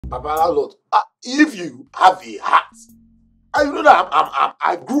Papa landlord, if you have a heart, and you know that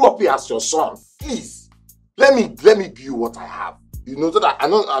I grew up here as your son, please let me give you what I have. You know, so that I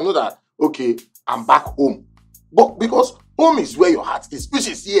know that okay, I'm back home. But because home is where your heart is, which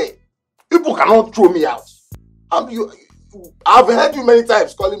is here. People cannot throw me out. I've heard you many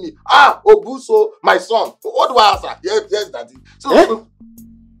times calling me, Obuso, my son. What do I answer? Yes, daddy. So,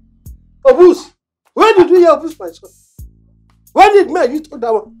 Obus, where did you hear Obus, my son? Where did you talk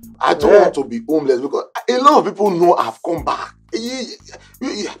that one? I don't want to be homeless because a lot of people know I've come back.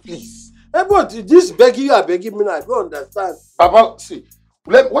 Please. But this begging you are begging me now, I don't understand. Papa, see,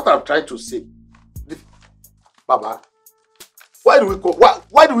 what I'm trying to say. Baba, why do we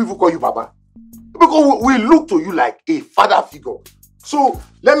even call you Baba? Because we look to you like a father figure. So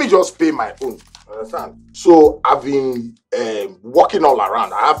let me just pay my own. Understand? So I've been walking all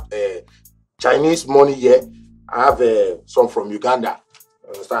around. I have Chinese money here. I have some from Uganda.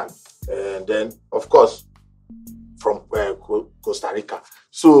 Understand? And then of course from Costa Rica.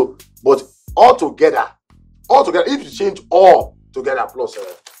 So, but all together, if you change all together plus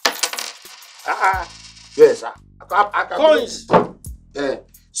yes, sir. I can coins.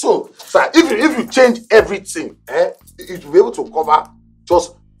 So, sir, if you change everything, it will be able to cover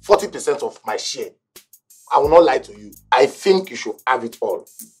just 40% of my share. I will not lie to you. I think you should have it all.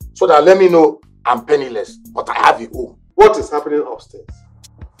 So that let me know I'm penniless, but I have it home. What is happening upstairs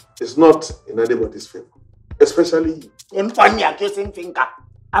is not in anybody's favor, especially you. Don't point me accusing finger.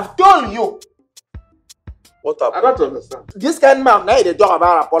 I've told you. What happened? I don't understand. This kind of man, now they talk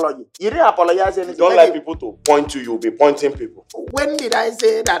about apology. You didn't apologize anything. You don't like people to point you, you'll be pointing people. When did I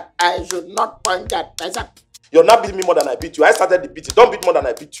say that I should not point at person? You're not beating me more than I beat you. I started the beating. Don't beat more than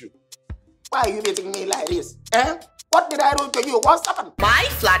I beat you. Why are you beating me like this? What did I do to you? What's happened? My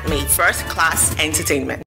Flatmates first class entertainment.